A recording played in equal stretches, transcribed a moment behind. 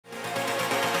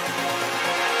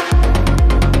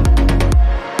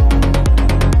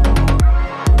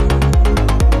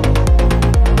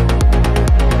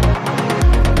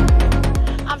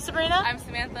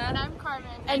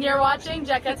watching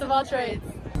Jaquettes of all trades.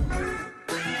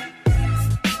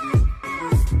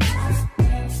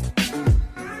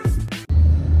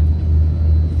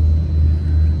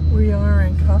 We are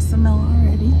in Cozumel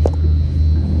already.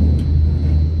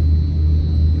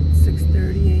 It's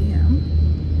 6:30 a.m.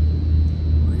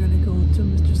 We're gonna go to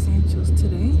Mr. Sancho's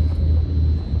today.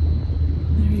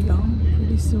 There you go,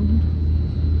 pretty soon.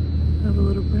 Have a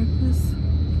little breakfast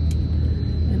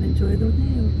and enjoy the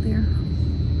day out there.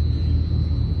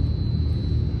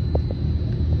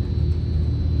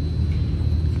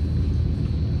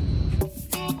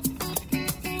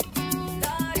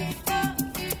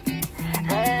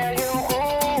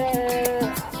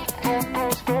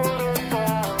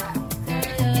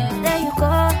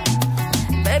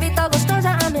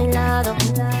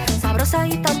 Sabrosa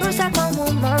y tan dulce como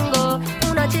un mango.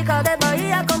 Una chica de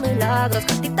Bahía con milagros.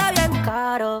 Cantita bien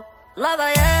caro. La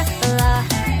ballena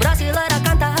brasilera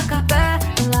canta a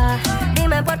capela.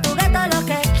 Dime en portugués todo lo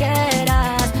que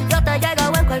quieras. Yo te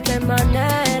llego en cualquier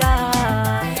manera.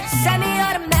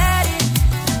 Semi-automatic.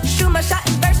 Shoot my shot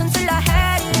in verse until I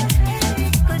had it.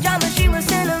 Cause y'all she was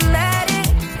cinematic.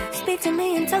 Speak to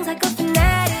me in tongues like a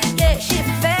fanatic. Yeah, she a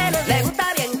fan of le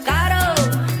gusta bien caro.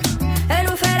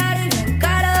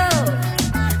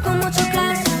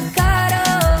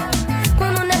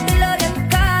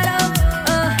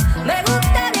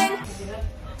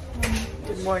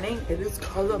 Morning, it is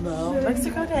Cozumel,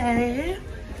 Mexico Day.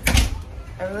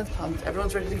 Everyone's pumped,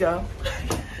 everyone's ready to go.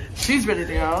 She's ready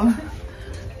to go.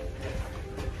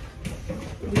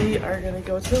 We are gonna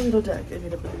go to the little deck and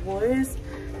meet up with the boys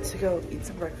to go eat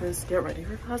some breakfast, get ready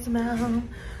for Cozumel.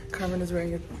 Carmen is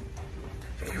wearing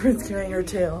carrying her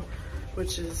tail,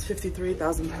 which is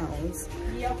 53,000 pounds.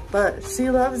 Yep. But she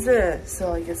loves it,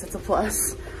 so I guess it's a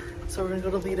plus. So we're gonna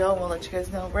go to Lido and we'll let you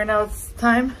guys know. Right now it's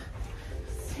time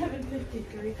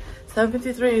 7:53.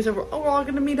 7:53, so we're all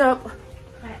gonna meet up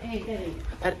at 8.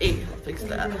 At 8, I'll fix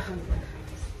that.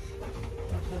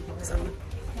 So,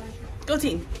 go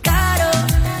team.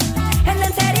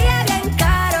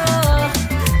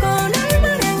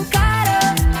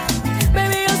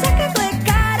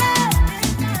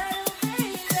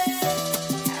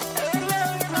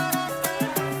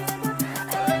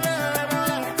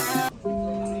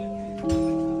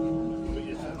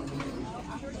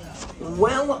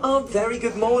 Well, a very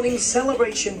good morning,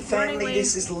 Celebration family.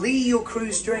 This is Lee, your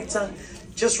cruise director,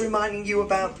 just reminding you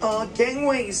about our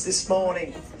gangways this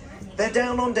morning. They're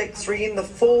down on deck 3 in the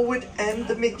forward and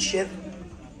the midship.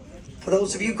 For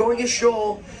those of you going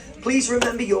ashore, please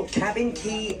remember your cabin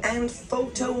key and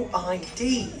photo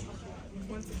ID.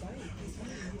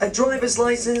 A driver's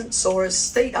license or a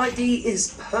state ID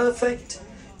is perfect.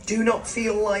 Do not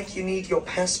feel like you need your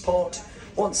passport.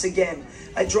 Once again,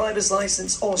 a driver's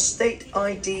license or state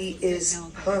ID is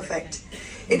perfect.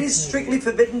 It is strictly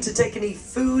forbidden to take any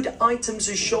food items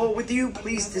ashore with you.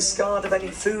 Please discard of any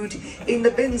food in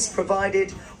the bins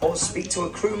provided or speak to a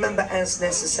crew member as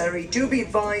necessary. Do be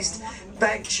advised,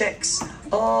 bag checks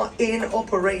are in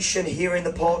operation here in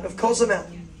the port of Cozumel.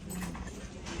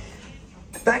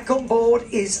 Back on board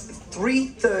is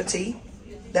 3:30.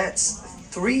 That's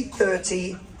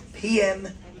 3:30 p.m.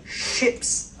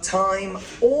 ship's time.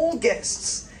 All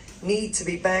guests need to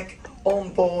be back on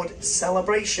board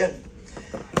Celebration.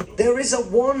 There is a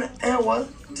 1 hour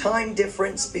time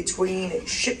difference between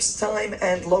ship's time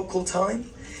and local time.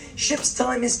 Ship's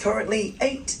time is currently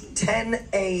 8:10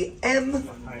 a.m.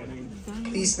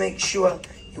 Please make sure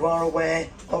you are aware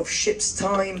of ship's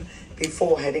time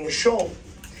before heading ashore.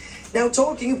 Now,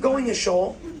 talking of going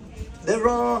ashore, there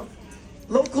are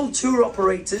local tour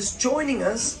operators joining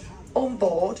us on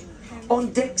board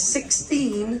on deck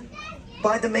 16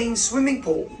 by the main swimming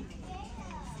pool.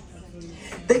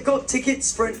 They've got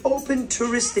tickets for an open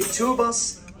touristic tour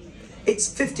bus. It's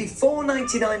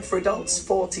 $54.99 for adults,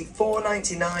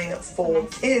 $44.99 for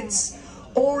kids.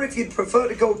 Or if you'd prefer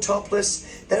to go topless,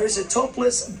 there is a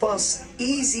topless bus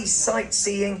easy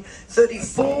sightseeing,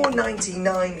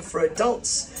 $34.99 for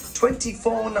adults,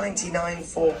 $24.99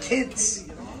 for kids.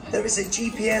 There is a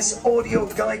GPS audio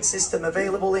guide system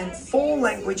available in 4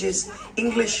 languages,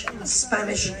 English,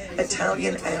 Spanish,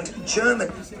 Italian, and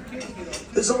German.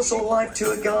 There's also a live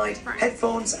tour guide,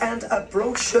 headphones, and a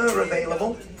brochure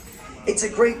available. It's a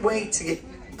great way to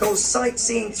go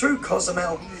sightseeing through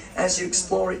Cozumel as you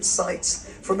explore its sights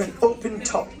from an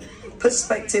open-top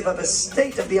perspective of a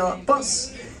state-of-the-art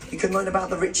bus. You can learn about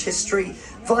the rich history,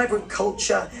 vibrant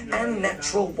culture, and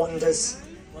natural wonders.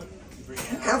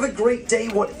 Have a great day,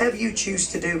 whatever you choose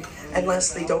to do. And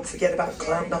lastly, don't forget about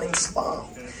Cloud9 Spa.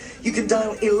 You can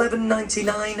dial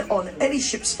 $11.99 on any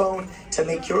ship's phone to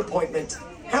make your appointment.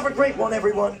 Have a great one,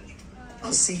 everyone.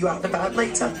 I'll see you out and about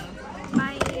later.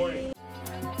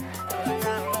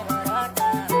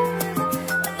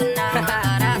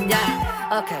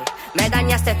 Ok, me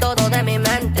dañaste todo de mi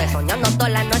mente, soñando toda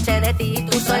la noche de ti y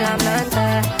tú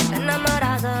solamente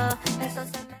enamorado. Eso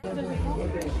se me...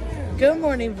 Good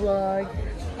morning vlog.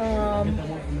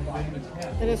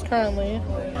 It's currently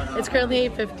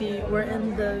 8:50. We're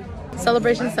in the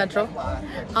Celebration Central,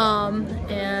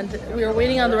 and we are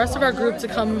waiting on the rest of our group to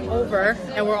come over,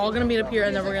 and we're all gonna meet up here,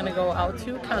 and then we're gonna go out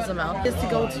to Cozumel. Is to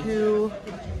go to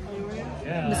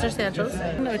Mr. Sancho's,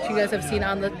 which you guys have seen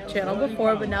on the channel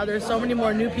before, but now there's so many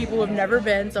more new people who've never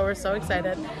been, so we're so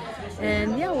excited.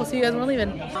 And yeah, we'll see you guys when we're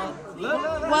leaving.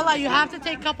 Voila, you have to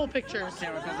take a couple pictures.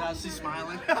 Camera comes out, she's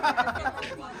smiling.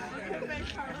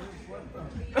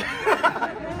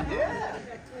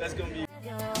 That's gonna be.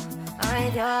 Ay,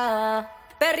 Dios.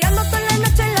 Perreando toda la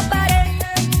noche en la pared.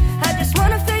 I just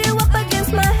wanna feel you up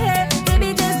against my head.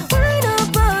 Baby, just wind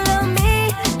up on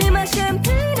me. Be my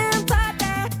champagne and pop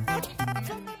that.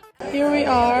 Here we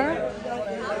are,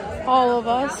 all of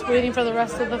us, waiting for the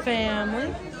rest of the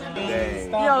family.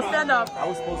 Dang. Yo, stand up. I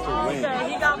was supposed to win.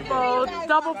 Okay, he got both.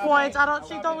 Double points.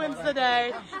 She don't win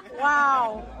today.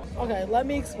 Wow. Okay, let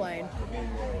me explain.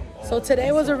 So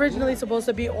today was originally supposed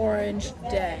to be Orange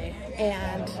Day,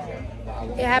 and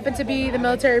it happened to be the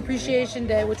Military Appreciation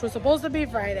Day, which was supposed to be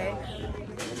Friday.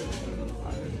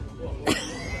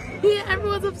 Yeah,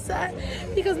 everyone's upset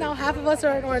because now half of us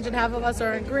are in orange and half of us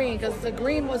are in green, because the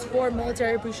green was for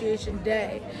Military Appreciation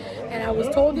Day. And I was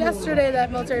told yesterday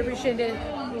that Military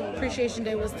Appreciation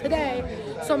Day was today.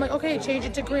 So I'm like, okay, change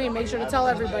it to green. Make sure to tell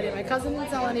everybody. My cousin didn't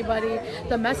tell anybody.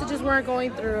 The messages weren't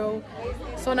going through.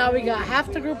 So now we got half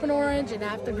the group in orange and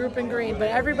half the group in green. But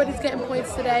everybody's getting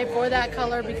points today for that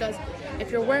color, because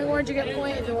if you're wearing orange, you get a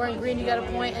point. If you're wearing green, you get a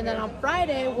point. And then on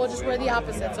Friday, we'll just wear the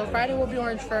opposite. So Friday will be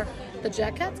orange for the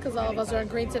Jaquettes, because all of us are in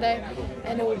green today.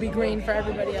 And it will be green for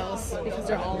everybody else, because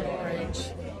they're all in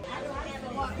orange.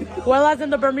 Well, as in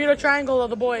the Bermuda Triangle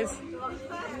of the boys.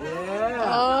 Yeah.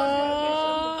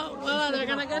 Oh, well, they're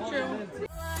gonna get you.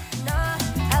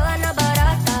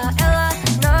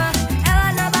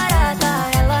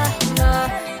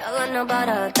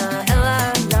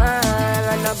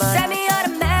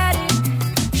 Semi-automatic,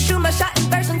 shoot my shot in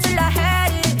burst until I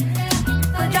had it.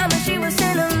 Pajama, she was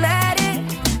cinematic.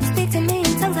 Speak to me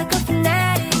in tongues like a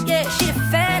fanatic. Yeah, she a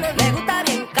fan of me. Gusta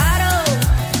bien caro,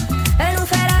 en un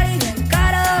Ferrari bien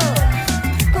caro,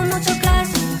 con mucho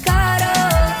clase caro,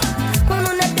 con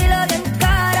un estilo bien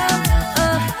caro.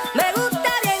 Me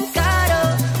gusta bien caro,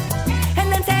 en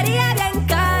lencería bien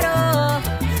caro,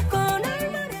 con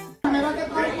alma bien.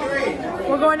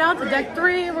 We're going out to deck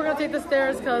 3. We're gonna take the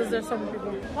stairs because there's so many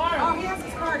people. Oh, he has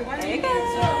his card. Why don't you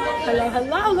Hello,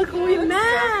 hello. Look who we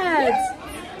met.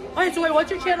 Alright, so wait, what's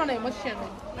your channel name? What's your channel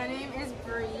name? My name is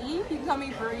Bree. You can call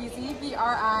me Breezy.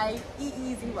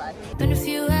 B-R-I-E-E-Z-Y. Been a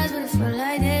few hours, but it felt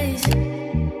like days.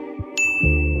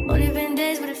 Only been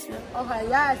days, but it felt. Okay,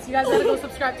 yes. You guys gotta go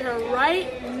subscribe to her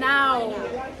right now.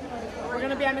 We're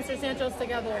gonna be at Mr. Sancho's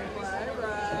together.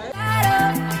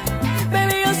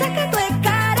 Baby, yo sé que tú es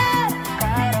cara.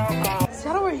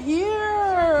 Shadow, we're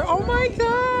here. Oh my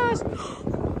gosh.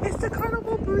 It's the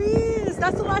Carnival Breeze.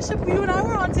 That's the last ship you and I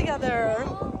were on together.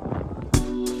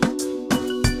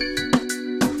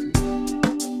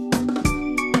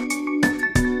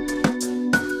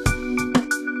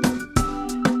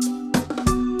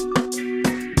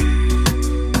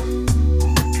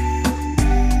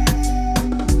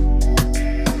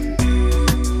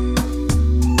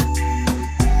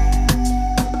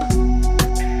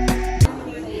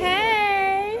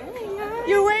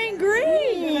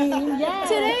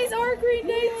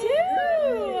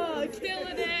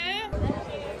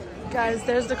 Guys,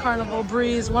 there's the Carnival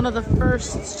Breeze, one of the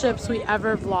first ships we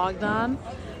ever vlogged on.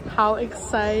 How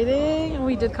exciting.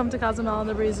 We did come to Cozumel on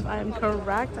the Breeze, if I am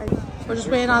correct. We're just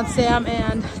waiting on Sam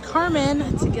and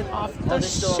Carmen to get off the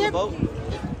ship. Oh,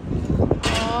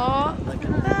 look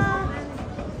at that.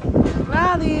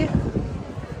 Rally.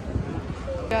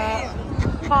 Got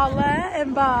Paulette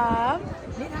and Bob.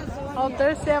 Oh,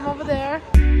 there's Sam over there.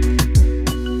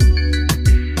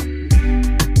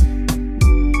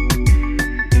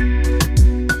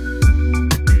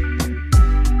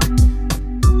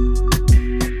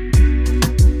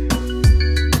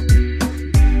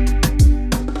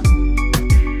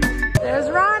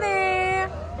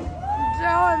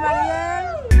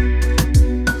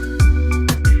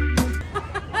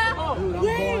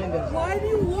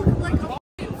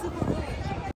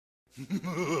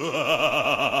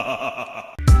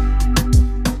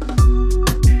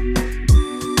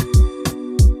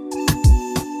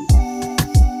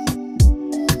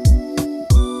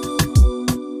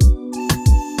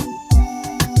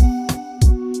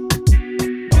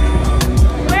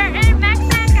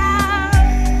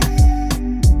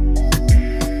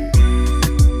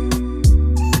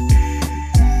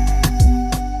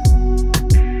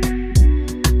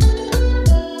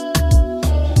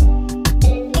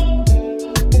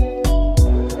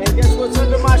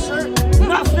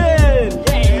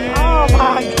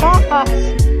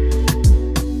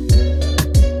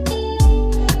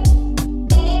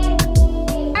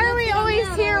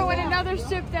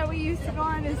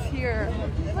 sun is here.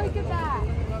 Look at that.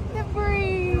 The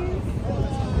breeze.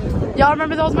 Y'all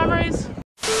remember those memories?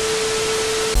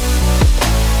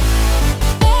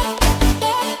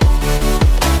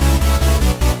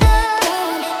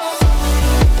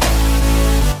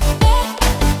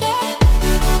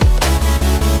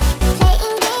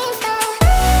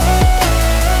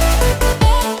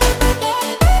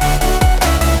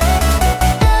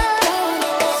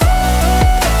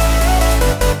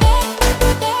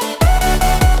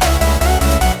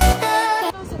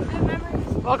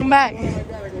 Welcome back.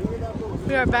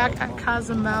 We are back at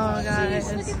Cozumel, guys.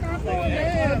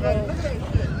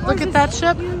 Look at that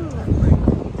ship.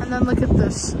 And then look at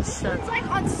this ship. It's like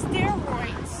on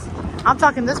steroids. I'm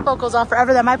talking, this boat goes on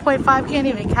forever that my 0.5 can't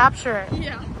even capture it.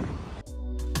 Yeah.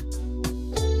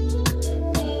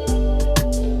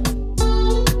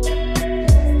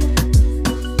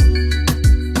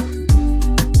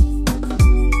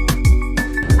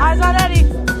 Eyes on Eddie.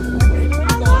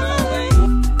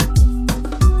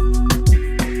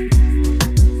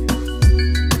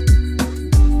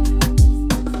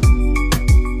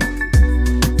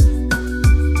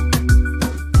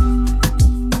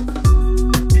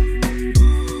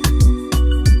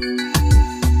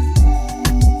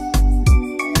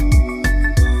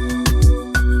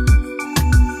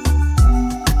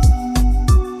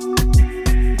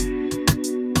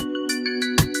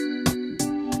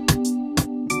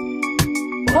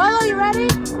 Boilo, you ready?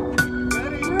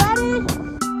 You ready?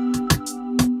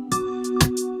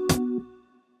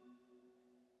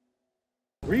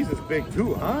 Breeze is big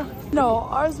too, huh? No,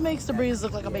 ours makes the breeze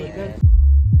look like a baby.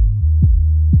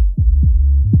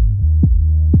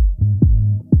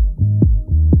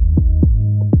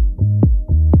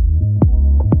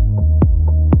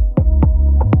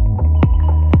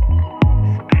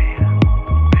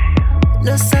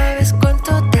 No sabes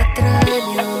cuánto te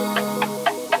extraño.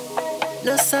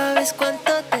 No sabes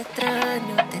cuánto te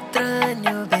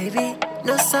extraño, baby.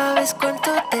 No sabes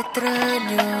cuánto te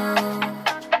extraño.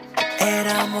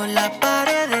 Éramos la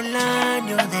pareja del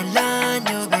año,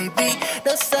 baby.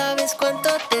 No sabes cuánto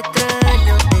te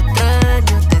extraño, te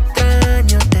extraño, te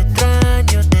extraño, te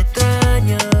extraño, te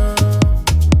extraño.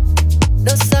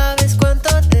 No sabes cuánto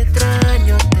te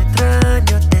extraño, te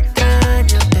extraño, te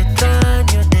extraño, te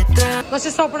extraño, te extraño. Let's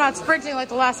just hope we're not sprinting like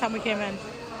the last time we came in.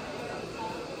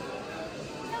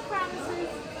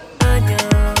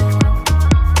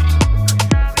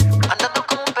 Andando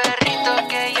como un perrito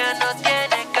que ya no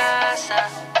tiene casa.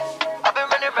 I've been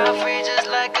running around free just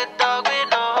like a dog with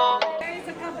no home. It's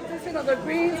a competition of the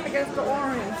greens against the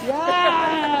orange.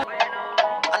 Yeah!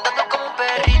 Andando como un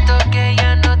perrito que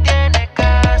ya no tiene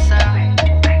casa.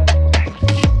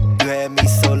 You had me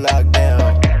so locked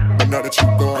down, but now that you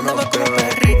going Andando up como un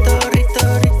there. perrito, rito,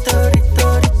 rito,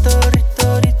 rito, rito, rito,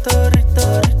 rito, rito,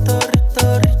 rito, rito,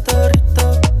 rito, rito.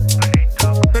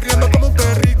 Perreando como un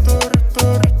perrito, rito,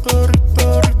 rito, rito,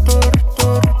 rito, rito,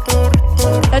 rito,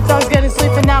 rito. That dog's getting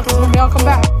sleeping now because when we all come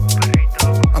back.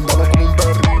 Andaba como un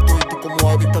perrito y tú como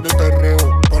adicta de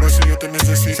perreo. Por eso yo te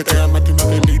necesito. Se te llamaste un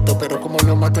delito, pero como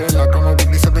lo maté en la cama,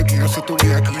 baby, sabes que yo se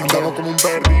estuve aquí. Andaba como un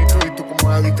perrito y tú como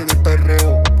adicta de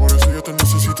perreo. Por eso yo te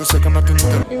necesito. Sé que me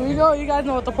atendiste. Here we go. You guys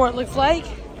know what the port looks like.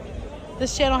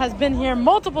 This channel has been here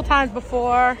multiple times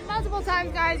before. Multiple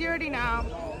times, guys, you already know.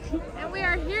 And we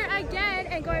are here again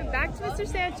and going back to Mr.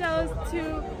 Sancho's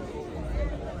to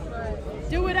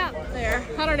do it up there.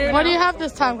 I don't even know. What do you have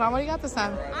this time, Carmen? What do you got this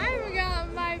time? I've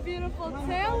got my beautiful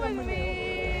tail with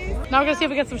me. Now we're gonna see if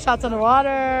we get some shots underwater.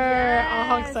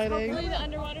 Oh, Yes, exciting. hopefully the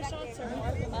underwater shots are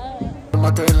fun.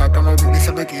 Maté en la cama, baby,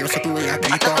 sabes que yo se estuve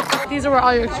aquí. These are where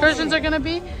all your excursions are gonna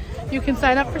be. You can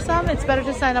sign up for some. It's better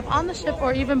to sign up on the ship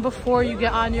or even before you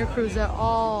get on your cruise at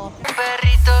all.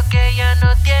 Perrito que ya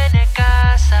no tiene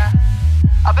casa.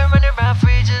 I've been running around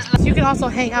free just like. You can also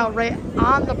hang out right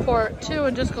on the port too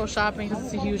and just go shopping because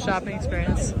it's a huge shopping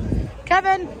experience.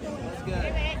 Kevin!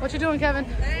 What you doing, Kevin?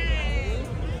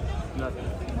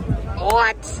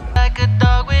 What? Like a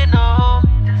dog with no home.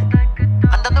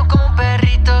 Andando como un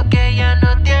perrito que ya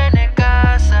no tiene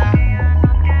casa.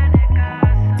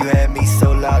 You had me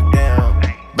so locked down,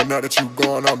 but now that you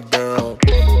going, I'm down.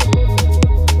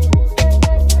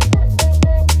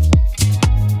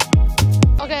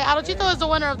 Okay, Aluchito is the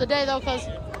winner of the day though because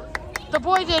the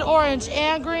boy did orange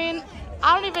and green.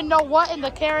 I don't even know what in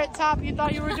the carrot top you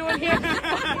thought you were doing here.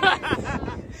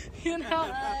 You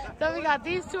know? Then we got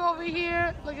these two over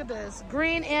here. Look at this.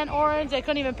 Green and orange. They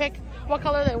couldn't even pick what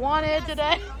color they wanted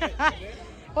today.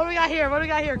 What do we got here? What do we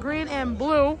got here? Green and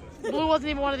blue. Blue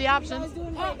wasn't even one of the options.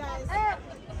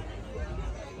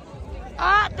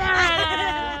 Ah,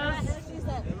 there it is.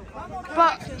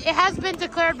 But it has been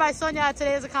declared by Sonia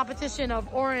today as a competition of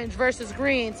orange versus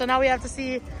green. So now we have to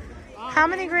see how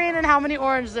many green and how many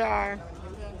orange there are.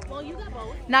 Well, you got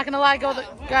both. Not gonna lie,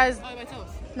 guys.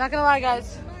 Not gonna lie,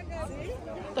 guys.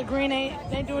 The green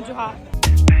ain't doing too hot.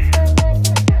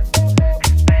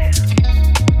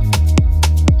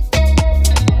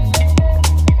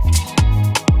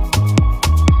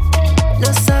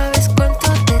 No sabes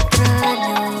cuánto te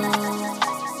extraño.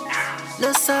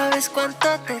 No sabes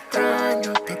cuánto te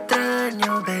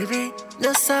extraño, baby.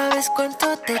 No sabes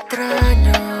cuánto te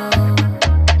extraño.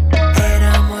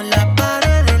 Éramos la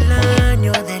pared del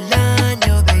año,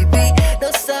 baby. No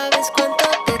sabes cuánto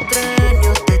te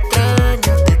extraño, te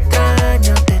extraño, te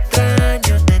extraño, te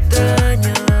extraño, te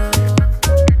extraño.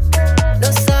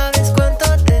 No sabes cuánto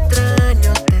te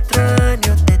extraño, te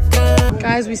extraño, te extraño.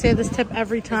 Guys, we say this tip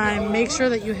every time. Make sure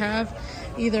that you have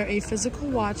either a physical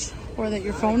watch or that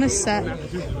your phone is set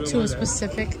to a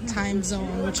specific time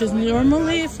zone, which is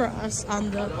normally for us on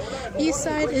the east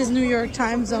side is New York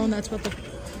time zone. That's what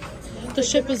the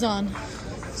ship is on.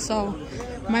 So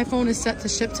my phone is set to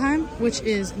ship time, which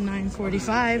is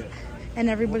 9:45, and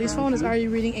everybody's phone is already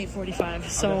reading 8:45.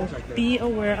 So be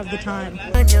aware of the time.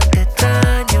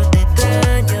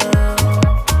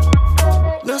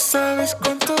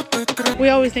 We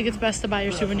always think it's best to buy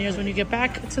your souvenirs when you get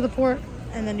back to the port,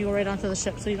 and then you go right onto the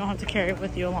ship so you don't have to carry it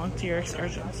with you along to your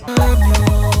excursions.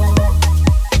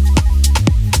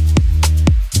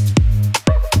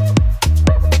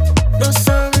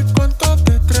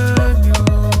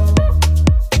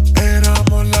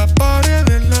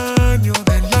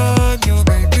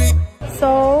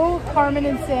 So, Carmen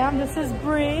and Sam, this is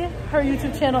Bree. Her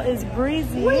YouTube channel is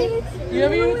Breezy. Wait, you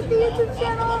have with the YouTube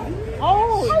channel?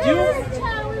 Oh,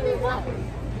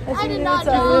 I did not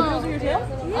know.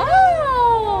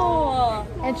 Oh!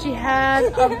 And she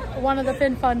had one of the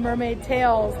Fin Fun mermaid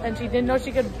tails, and she didn't know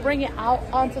she could bring it out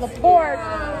onto the port.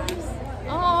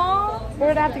 Oh! We're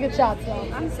gonna have to get shots though.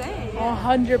 I'm saying.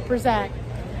 100%.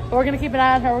 But we're gonna keep an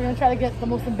eye on her. We're gonna try to get the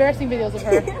most embarrassing videos of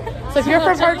her. So if you're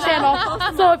from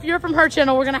her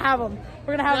channel, we're gonna have them.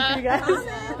 We're gonna have them for you guys.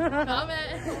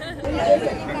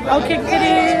 Okay,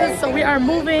 kitties. So we are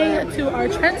moving to our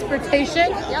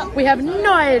transportation. Yep. We have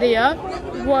no idea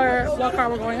what car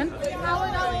we're going in. How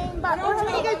we're going, but we're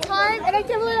having a good time, and I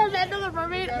can't believe I met another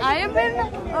mermaid. I am in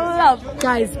love.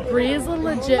 Guys, Bree is a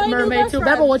legit mermaid too.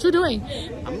 Bebo, what you doing?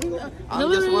 I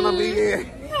just wanna be here.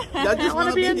 I want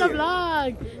to be in the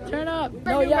vlog. Turn up.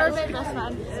 No, yeah.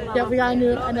 Yeah, we got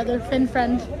another Fin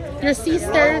friend. Your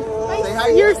sister. Say hi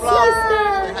to Your the vlog. sister.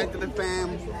 Say hi to the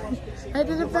fam. Hi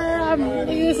to the fam.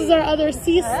 This is our other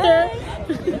sister.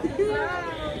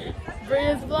 Bree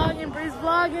is vlogging. Bree's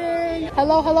vlogging.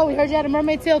 Hello, hello. We heard you had a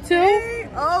mermaid tail too.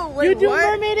 Oh, wait, you do what?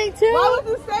 mermaiding too? Why would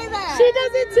you say that? She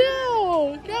does it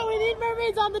too. Girl, we need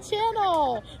mermaids on the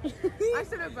channel. I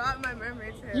should have brought my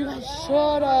mermaid tail. You guys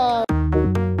should have.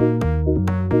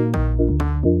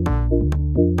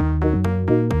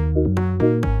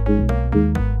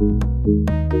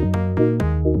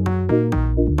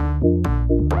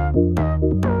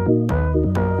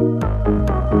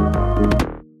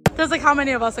 There's like how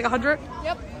many of us? Like 100?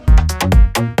 Yep.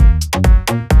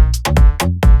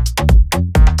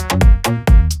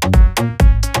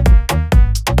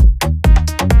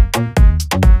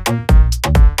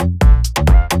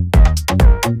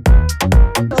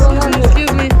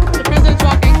 Excuse me. The president's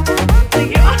walking.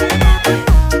 Thank you.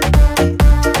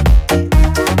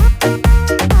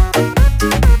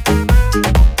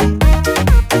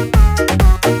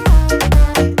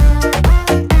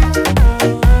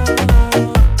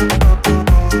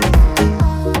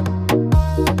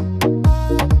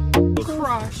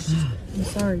 I'm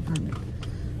sorry, Carmen.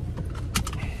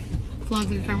 Vlog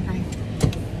with Carmen.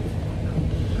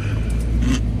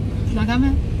 Vlog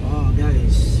Carmen? Oh,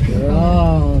 guys, we're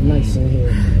all nice in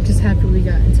here. Just happy we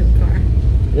got into the car.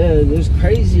 Yeah, it was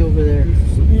crazy over there.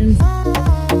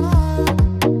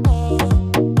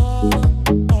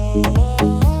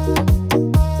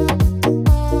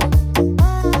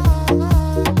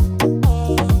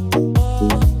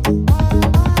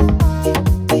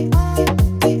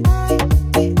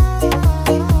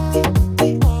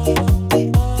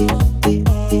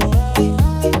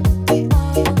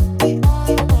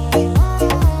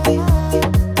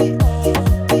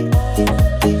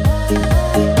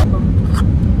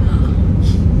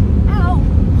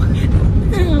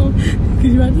 Could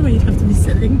you imagine what you'd have to be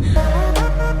sitting?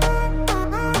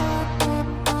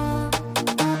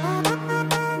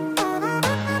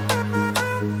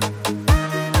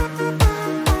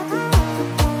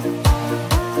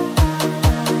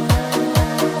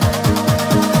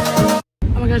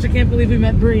 Oh my gosh, I can't believe we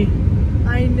met Bree.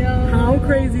 I I know. How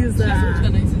crazy is that? The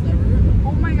nicest ever.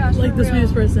 Oh my gosh. Like the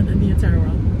sweetest person in the entire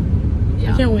world.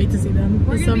 Yeah. I can't wait to see them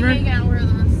We're this gonna summer. be hanging out with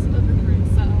us of the three,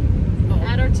 so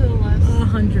add her to the list.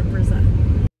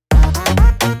 100%.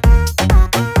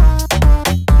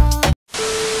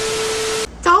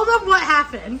 Tell them what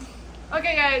happened.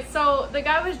 Okay guys, so the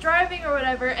guy was driving or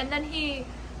whatever, and then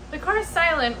the car's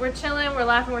silent, we're chilling, we're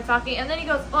laughing, we're talking, and then he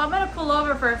goes, oh, I'm gonna pull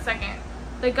over for a second.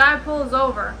 The guy pulls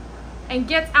over and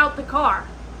gets out the car.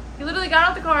 He literally got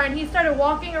out the car and he started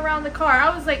walking around the car.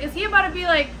 I was like, is he about to be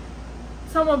like,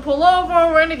 someone pull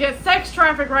over, we're gonna get sex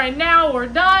traffic right now, we're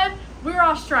done. We were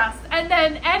all stressed. And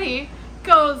then Eddie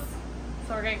goes,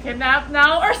 so we're getting kidnapped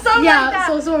now, or something like that.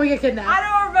 Yeah, so we get kidnapped. I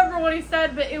don't remember what he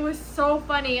said, but it was so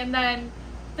funny. And then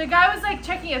the guy was like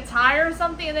checking a tire or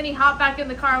something, and then he hopped back in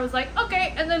the car and was like,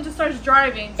 okay, and then just starts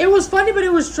driving. It was funny, but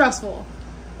it was stressful.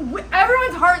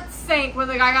 Everyone's heart sank when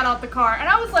the guy got out the car, and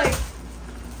I was like,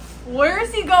 where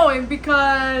is he going?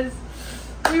 Because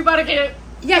we about to get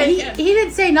taken. He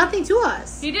didn't say nothing to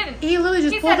us. He didn't. He literally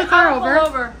just pulled said, the car "I'll over. pull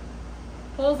over.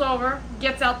 Pulls over,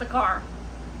 gets out the car.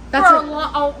 That's for it. a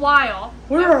while.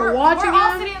 We're watching We're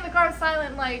all him. sitting in the car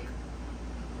silent, like,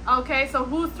 okay, so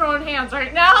who's throwing hands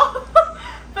right now?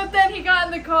 But then he got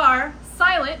in the car,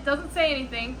 silent, doesn't say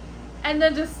anything, and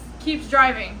then just keeps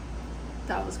driving.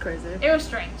 That was crazy. It was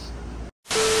strange.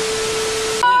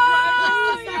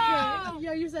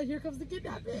 Yeah, you said here comes the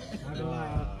kidnapping.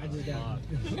 I just got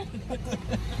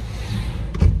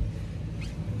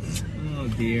Oh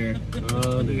dear.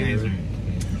 Oh, you guys are.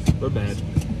 We're bad.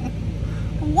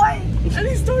 What? And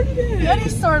he started it. And he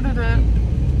started it.